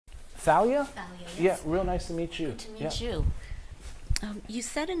Thalia? Thalia, yes. Yeah, real nice to meet you. Good to meet you. You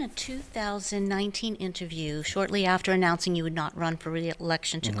said in a 2019 interview, shortly after announcing you would not run for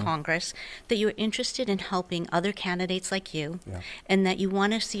re-election to Congress, that you were interested in helping other candidates like you, and that you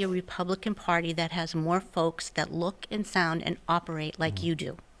want to see a Republican Party that has more folks that look and sound and operate like you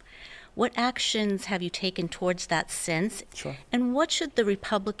do. What actions have you taken towards that since? Sure. And what should the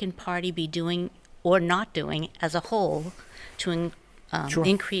Republican Party be doing or not doing as a whole to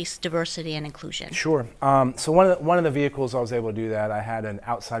increase diversity and inclusion? Sure. So one of the vehicles I was able to do that, I had an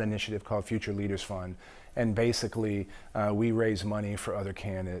outside initiative called Future Leaders Fund, and basically we raise money for other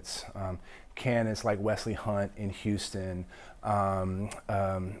candidates. Candidates like Wesley Hunt in Houston,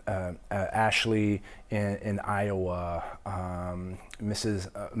 Ashley in Iowa, Mrs.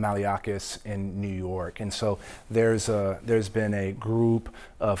 Maliakis in New York, and so there's been a group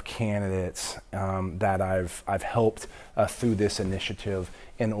of candidates that I've helped through this initiative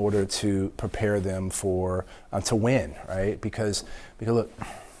in order to prepare them for to win, right? Because look,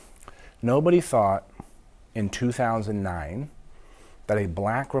 nobody thought in 2009 that a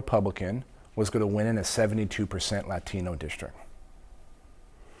black Republican was going to win in a 72% Latino district.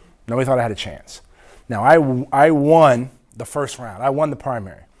 Nobody thought I had a chance. Now, I won the first round. I won the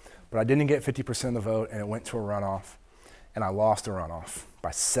primary, but I didn't get 50% of the vote, and it went to a runoff, and I lost the runoff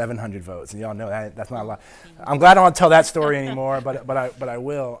by 700 votes. And y'all know that's not a lot. I'm glad I don't tell that story anymore, but I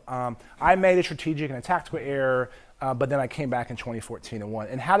will. I made a strategic and a tactical error, but then I came back in 2014 and won.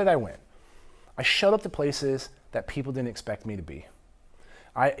 And how did I win? I showed up to places that people didn't expect me to be.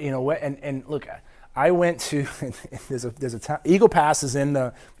 Look, I went to there's a town, Eagle Pass is in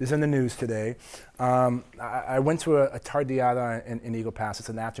the news today. I went to a tardeada in Eagle Pass. It's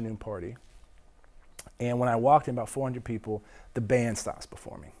an afternoon party, and when I walked in, about 400 people, the band stops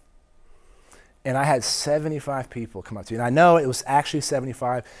before me, and I had 75 people come up to me, and I know it was actually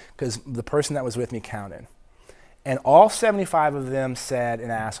 75 because the person that was with me counted, and all 75 of them said and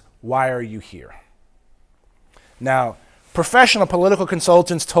asked, "Why are you here?" Now, professional political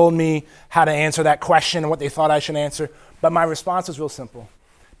consultants told me how to answer that question and what they thought I should answer, but my response was real simple,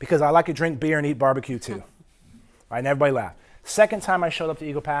 because I like to drink beer and eat barbecue too. Right, and everybody laughed. Second time I showed up to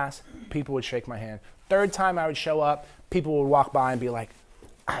Eagle Pass, people would shake my hand. Third time I would show up, people would walk by and be like,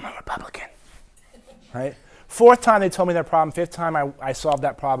 "I'm a Republican." Right? Fourth time they told me their problem. Fifth time I solved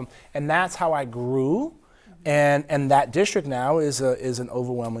that problem, and that's how I grew. And that district now is an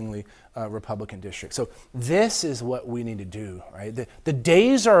overwhelmingly Republican district. So this is what we need to do, right? The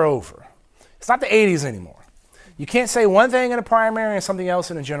days are over. It's not the 80s anymore. You can't say one thing in a primary and something else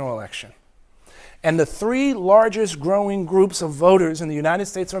in a general election. And the three largest growing groups of voters in the United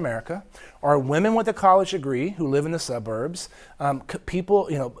States of America are women with a college degree who live in the suburbs, people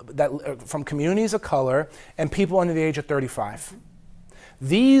from communities of color, and people under the age of 35.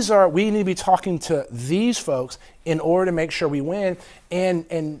 We need to be talking to these folks in order to make sure we win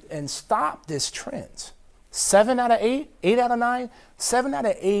and stop this trend. 7 out of 8, 8 out of 9, 7 out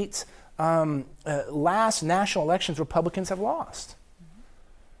of 8 last national elections Republicans have lost.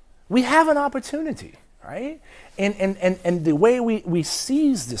 We have an opportunity, right? And the way we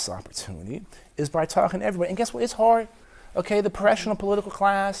seize this opportunity is by talking to everybody. And guess what? It's hard. Okay, the professional political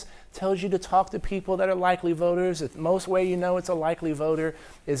class tells you to talk to people that are likely voters. The most way you know it's a likely voter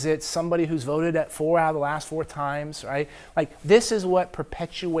is it's somebody who's voted at 4 out of the last 4 times, right? Like, this is what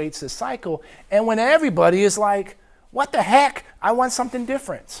perpetuates the cycle. And when everybody is like, what the heck? I want something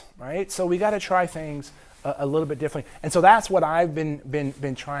different, right? So we got to try things a little bit differently. And so that's what I've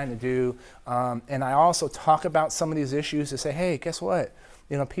been trying to do. And I also talk about some of these issues to say, hey, guess what?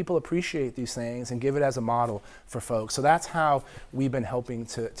 People appreciate these things and give it as a model for folks. So that's how we've been helping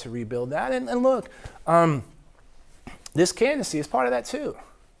to rebuild that. And look, this candidacy is part of that too.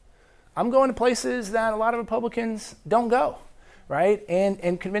 I'm going to places that a lot of Republicans don't go, right?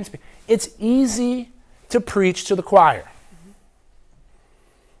 And convince me. It's easy to preach to the choir.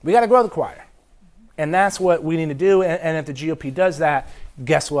 We got to grow the choir. And that's what we need to do. And if the GOP does that,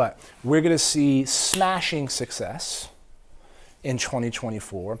 guess what? We're going to see smashing success in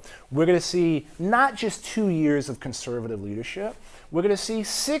 2024. We're going to see not just 2 years of conservative leadership, we're going to see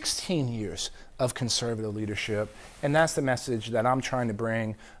 16 years of conservative leadership. And that's the message that I'm trying to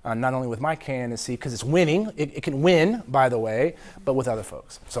bring, not only with my candidacy, because it's winning, it can win, by the way, but with other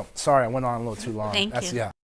folks. So sorry, I went on a little too long. Thank you. Yeah.